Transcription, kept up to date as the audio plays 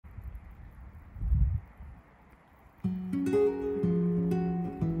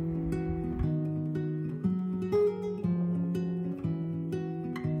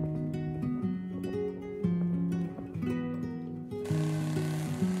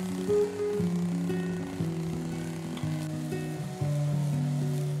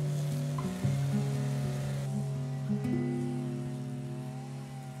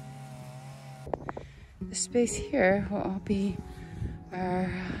space here will all be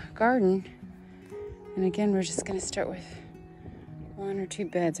our garden. And again, we're just gonna start with 1 or 2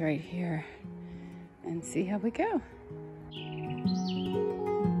 beds right here and see how we go.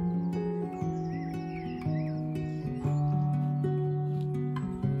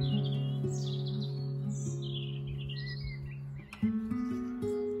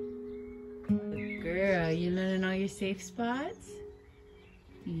 Girl, you learning all your safe spots?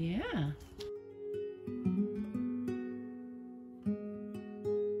 Yeah.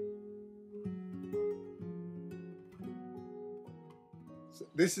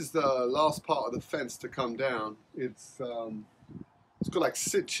 This is the last part of the fence to come down. It's got like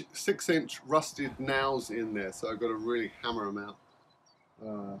 6-inch rusted nails in there, so I've got to really hammer them out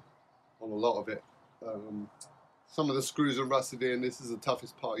on a lot of it. Some of the screws are rusted in. This is the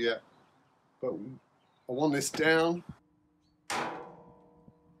toughest part yet, but I want this down.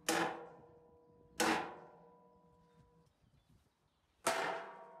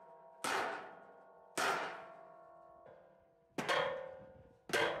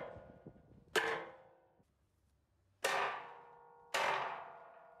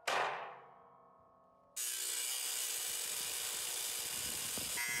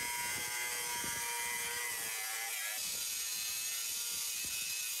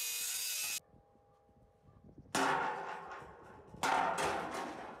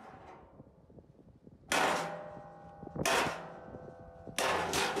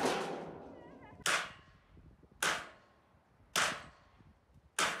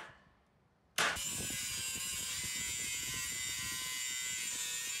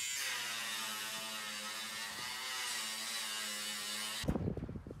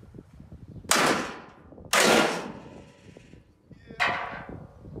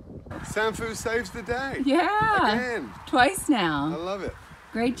 Sanfu saves the day. Yeah. Again. Twice I now. love it.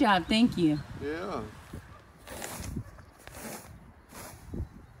 Great job. Thank you. Yeah.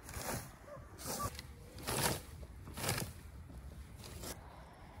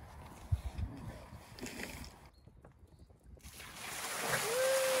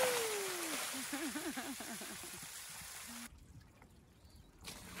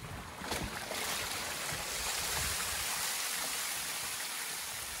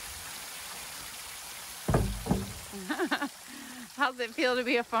 How's it feel to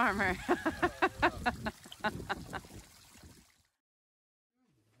be a farmer?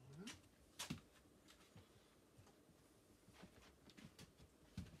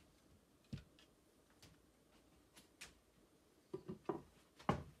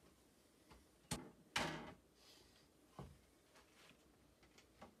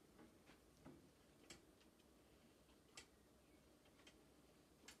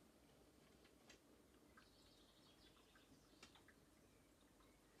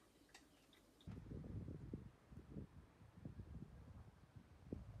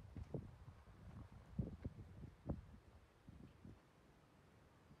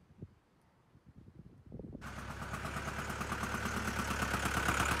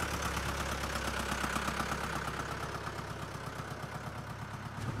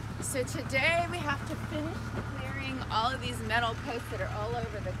 So today we have to finish clearing all of these metal posts that are all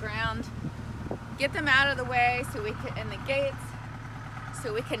over the ground, get them out of the way so we can, and the gates,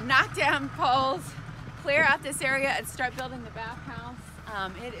 so we can knock down poles, clear out this area and start building the bathhouse.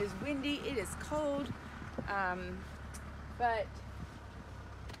 It is windy, it is cold, but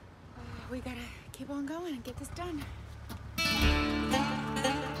we gotta keep on going and get this done.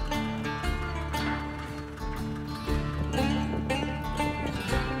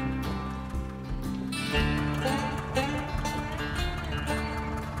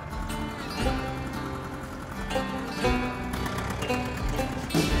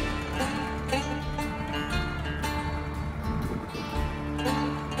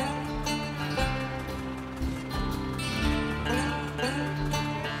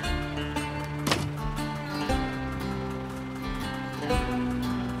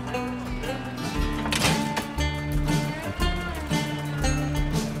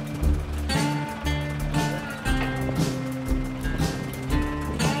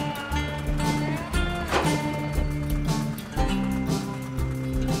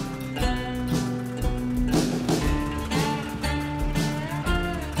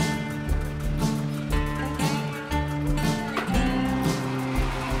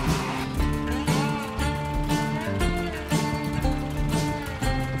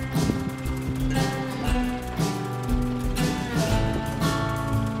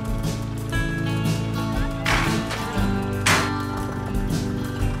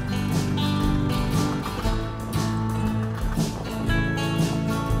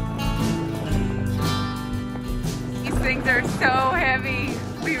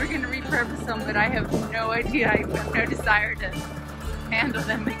 going to repurpose them, but I have no idea. I have no desire to handle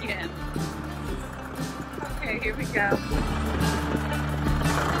them again. Okay, here we go.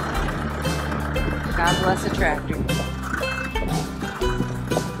 God bless a tractor.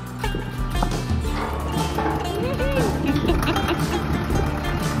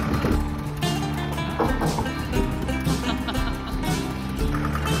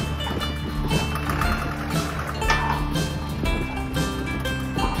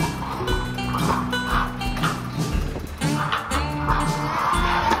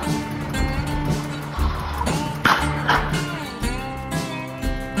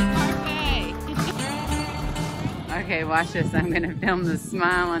 Okay, watch this. I'm going to film the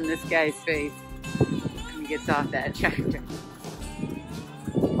smile on this guy's face when he gets off that tractor.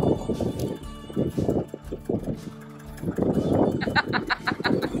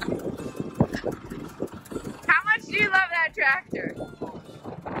 How much do you love that tractor? I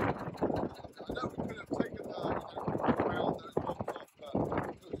know we could have taken around those bumps off, but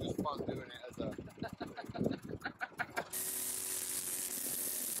it was just fun doing it as a...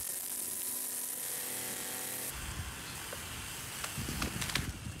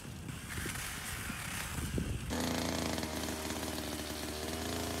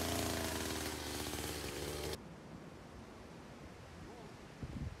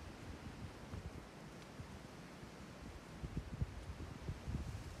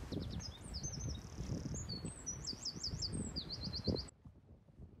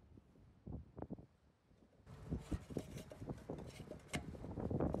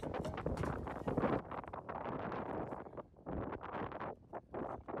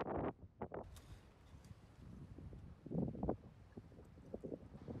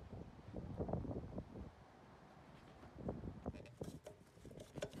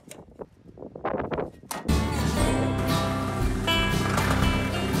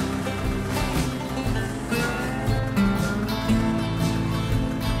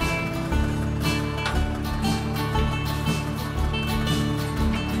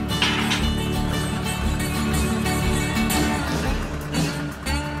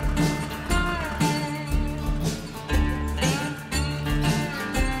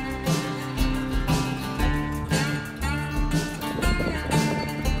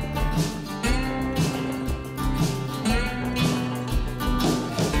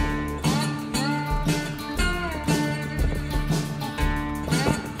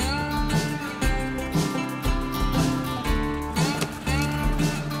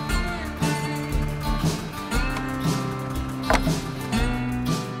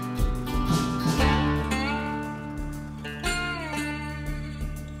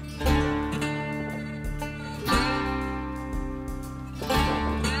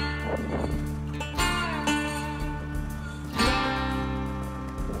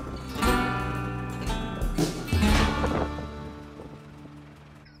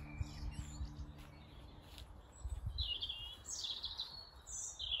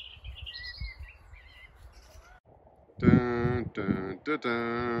 Dun, dun,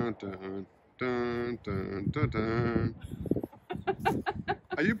 dun, dun, dun, dun, dun, dun.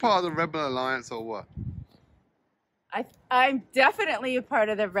 Are you part of the Rebel Alliance or what? I'm definitely a part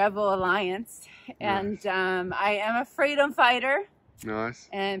of the Rebel Alliance, and Nice. I am a freedom fighter Nice,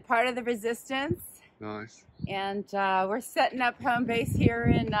 and part of the resistance. nice. And we're setting up home base here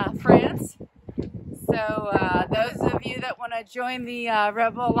in France. So those of you that want to join the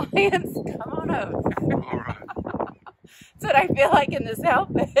Rebel Alliance, come on over. All right. That's what I feel like in this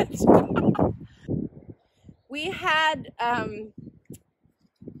outfit. We had a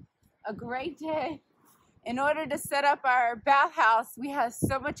great day. In order to set up our bathhouse, we have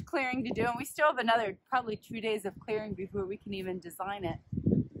so much clearing to do, and we still have another probably 2 days of clearing before we can even design it.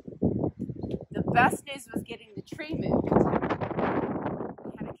 The best news was getting the tree moved. We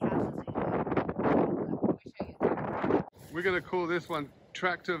had a casualty. Let me show you. We're going to call this one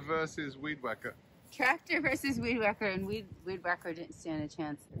Tractor versus Weed Whacker. Tractor versus weed whacker, and weed whacker didn't stand a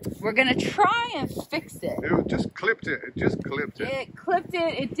chance. We're gonna try and fix it. It just clipped it. It just clipped it. It clipped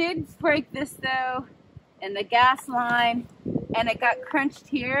it. It did break this though, and the gas line, and it got crunched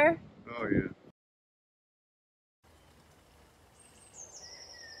here. Oh yeah.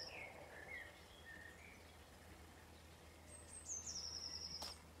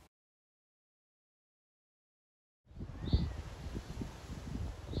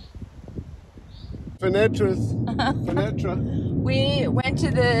 Fenetra. We went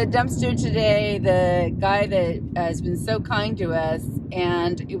to the dumpster today, the guy that has been so kind to us,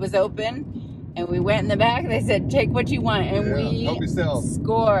 and it was open, and we went in the back, they said, take what you want, and we help yourself.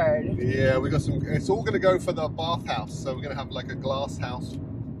 Scored. Yeah, we got some, it's all going to go for the bathhouse, so we're going to have like a glass house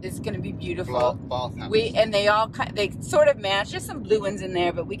is going to be beautiful. Bathhouse. And they sort of match. There's some blue ones in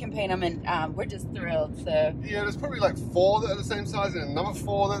there, but we can paint them, and we're just thrilled. So yeah, there's probably like 4 that are the same size, and another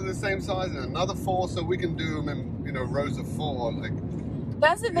 4 that are the same size, and another 4, so we can do them in, you know, rows of 4. Like,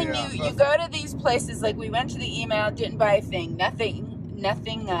 that's the thing. Yeah, you go to these places, like we went to the email, didn't buy a thing, nothing.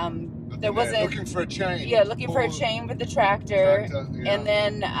 There wasn't. Looking for a chain. Yeah, looking for a chain with the tractor. Yeah. And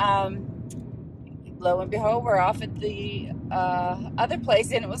then lo and behold, we're off at the other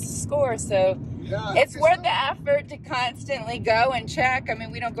place, and it was a score. So yeah, it's worth the effort to constantly go and check. I mean,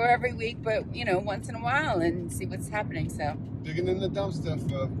 we don't go every week, but you know, once in a while, and see what's happening. So digging in the dumpster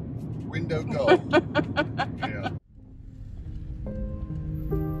for window gold. Yeah.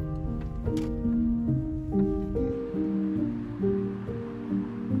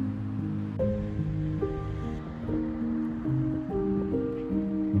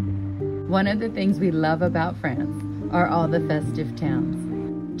 one of the things we love about France are all the festive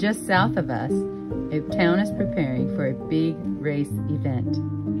towns. Just south of us, a town is preparing for a big race event.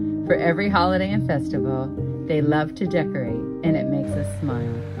 For every holiday and festival, they love to decorate, and it makes us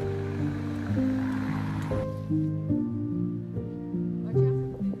smile.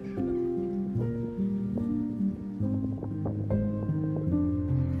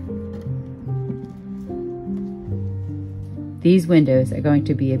 These windows are going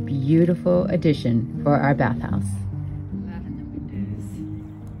to be a beautiful addition for our bathhouse.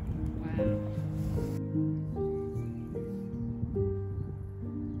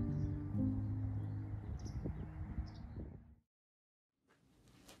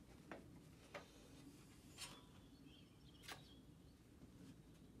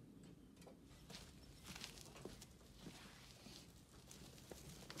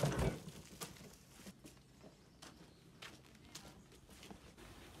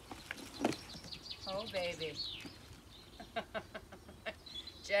 Oh, baby.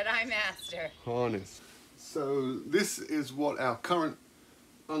 Jedi Master. Harness. So this is what our current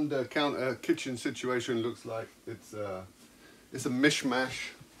under-counter kitchen situation looks like. It's a mishmash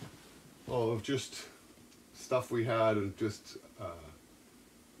of just stuff we had and just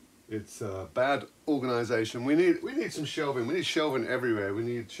it's bad organization. We need some shelving. We need shelving everywhere. We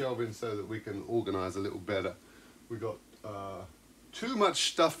need shelving so that we can organize a little better. We got too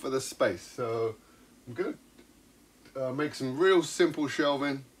much stuff for the space, so I'm going to make some real simple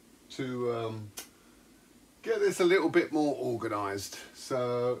shelving to get this a little bit more organized,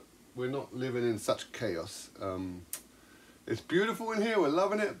 so we're not living in such chaos. It's beautiful in here, we're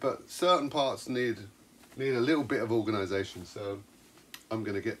loving it, but certain parts need a little bit of organization, so I'm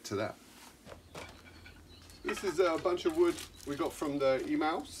going to get to that. This is a bunch of wood we got from the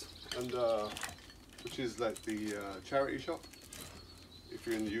emails, and which is like the charity shop if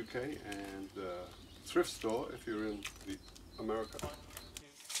you're in the UK, and thrift store if you're in America.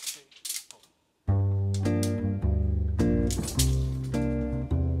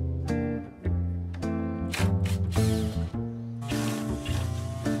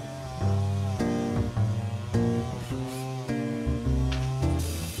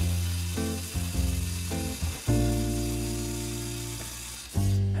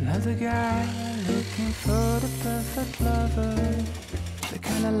 Another guy looking for the perfect lover, the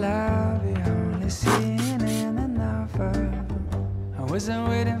kind of love you only see in a novel. I wasn't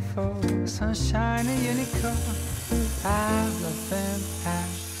waiting for some shiny unicorn. I love them at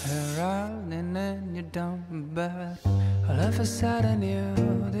her rolling in your dome, but all of a sudden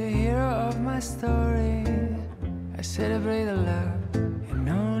you're the hero of my story. I celebrate the love and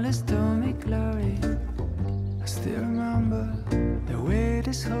only stole me glory. I still remember the way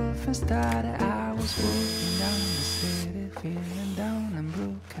this whole thing started. I was walking down the city, feeling down and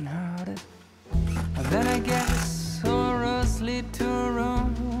broken hearted. But then I guess all roads lead to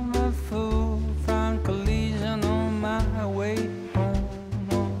Rome. A full front collision on my way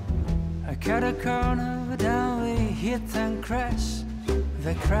home. I cut a corner, but then we hit and crash.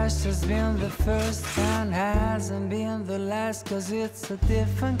 The crash has been the first and hasn't been the last, 'cause it's a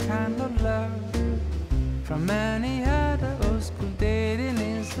different kind of love from any other old school dating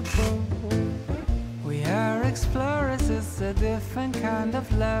is a boat. We are explorers, it's a different kind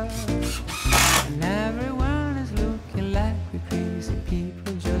of love. And everyone is looking like we're crazy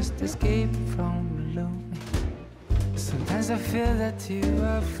people just escaping from alone. Sometimes I feel that you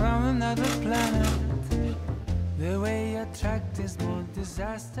are from another planet. The way you attract is more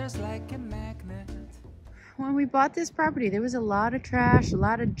disasters like a magnet. When we bought this property, there was a lot of trash, a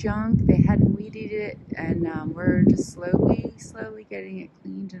lot of junk. They hadn't weeded it, and we're just slowly getting it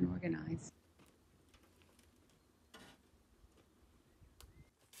cleaned and organized.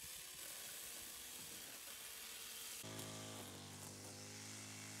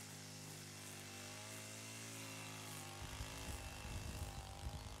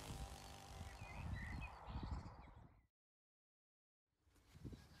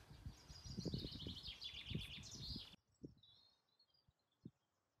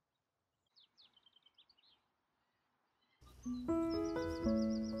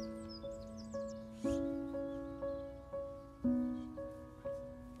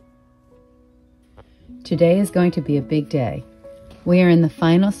 Today is going to be a big day. We are in the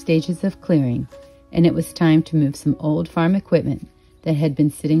final stages of clearing, and it was time to move some old farm equipment that had been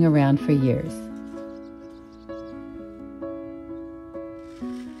sitting around for years.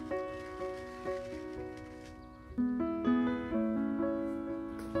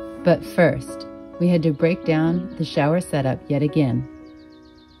 But first, we had to break down the shower setup yet again.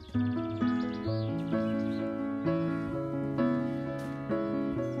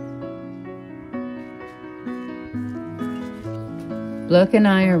 Bloke and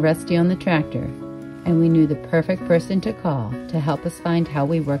I are rusty on the tractor, and we knew the perfect person to call to help us find how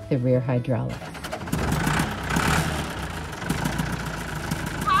we work the rear hydraulics.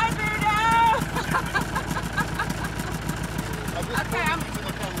 Hi, Bruno!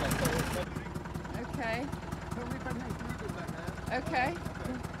 Okay. Okay.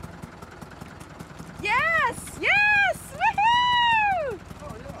 Yes! Yes! Woohoo!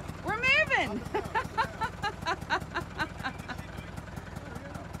 We're moving!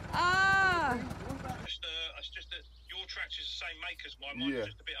 It's just that your tractor's the same make as mine. Mine's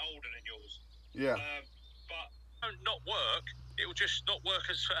just a bit older than yours. Yeah. But it won't not work. It will just not work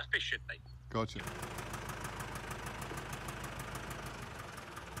as efficiently. Gotcha.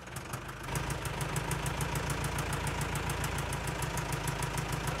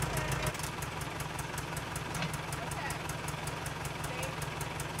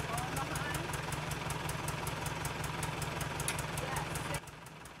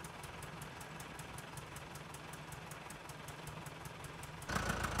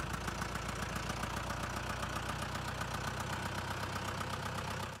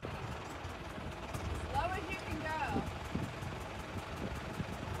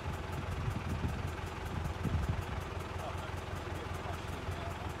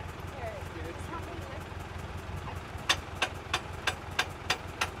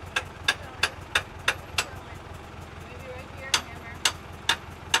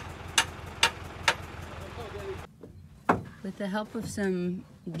 With the help of some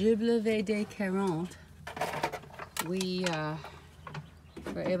WD-40, we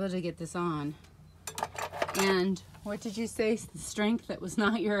were able to get this on. And what did you say? The strength that was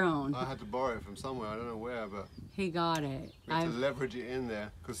not your own. I had to borrow it from somewhere. I don't know where, but He got it. we had to leverage it in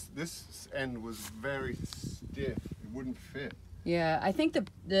there because this end was very stiff. It wouldn't fit. Yeah, I think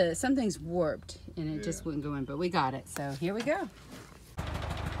the something's warped and it just wouldn't go in, but we got it. So here we go.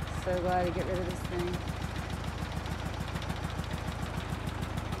 So glad to get rid of this thing.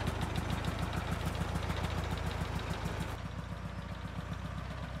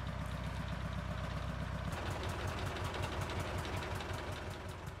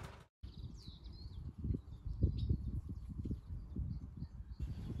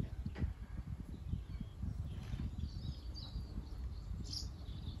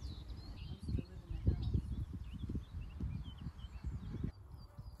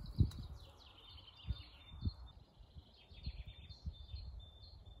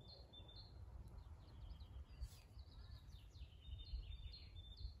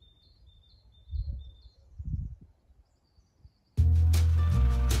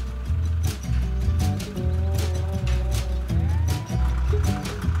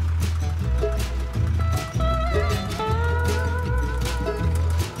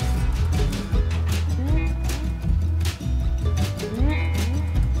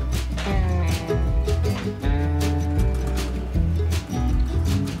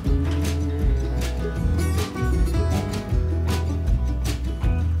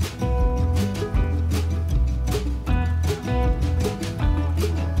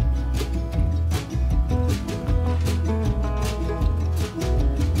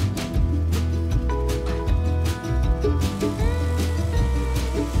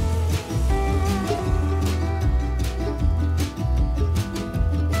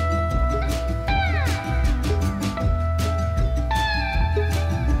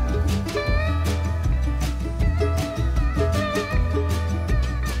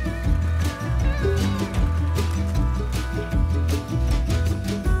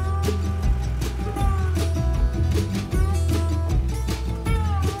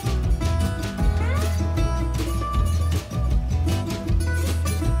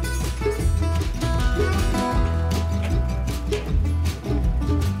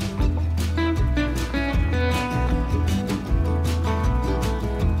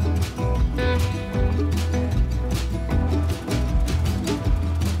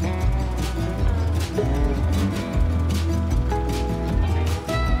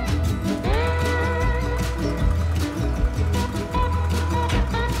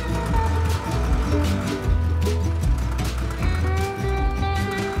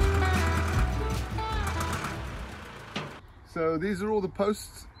 these are all the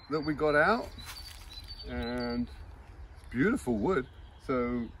posts that we got out, and beautiful wood.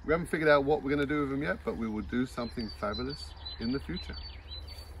 So we haven't figured out what we're going to do with them yet, but we will do something fabulous in the future.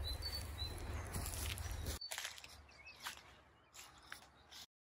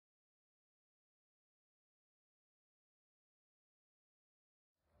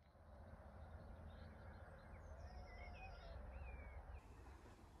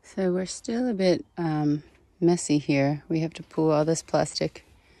 So we're still a bit messy here. We have to pull all this plastic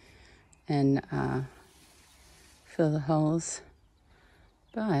and fill the holes.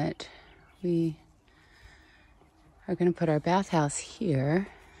 But we are going to put our bathhouse here.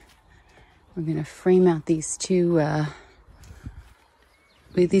 We're going to frame out these two,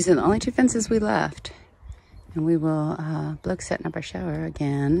 these are the only two fences we left. And we will, Bloke's setting up our shower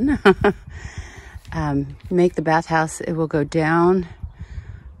again. Make the bathhouse, it will go down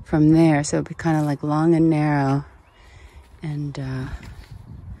from there, so it'll be kind of like long and narrow. And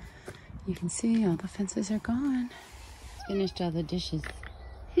you can see all the fences are gone. Finished all the dishes.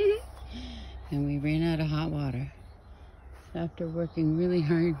 And we ran out of hot water. So after working really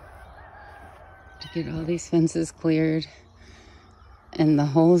hard to get all these fences cleared and the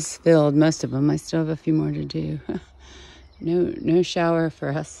holes filled, most of them, I still have a few more to do. No shower for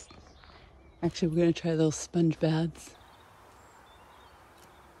us. Actually, we're gonna try those sponge baths.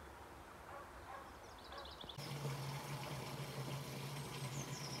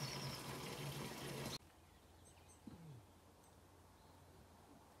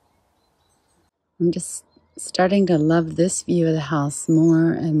 I'm just starting to love this view of the house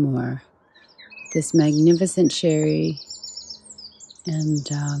more and more. This magnificent cherry, and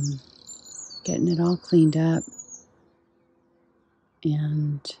getting it all cleaned up.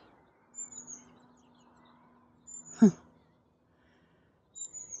 And it'd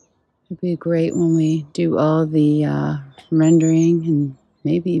be great when we do all the rendering and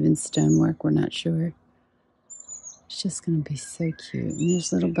maybe even stonework, we're not sure. It's just gonna be so cute. And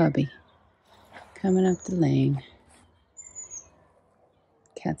there's little Bubby coming up the lane.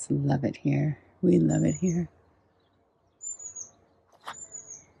 Cats love it here. We love it here.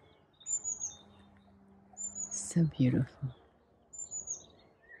 So beautiful.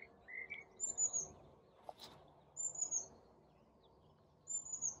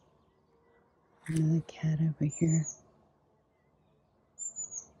 Another cat over here.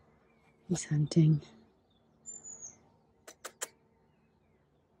 He's hunting.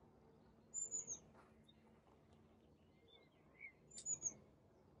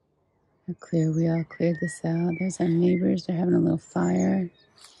 We all cleared this out. There's our neighbors. They're having a little fire.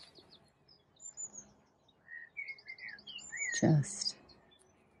 Just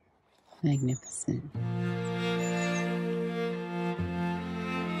magnificent.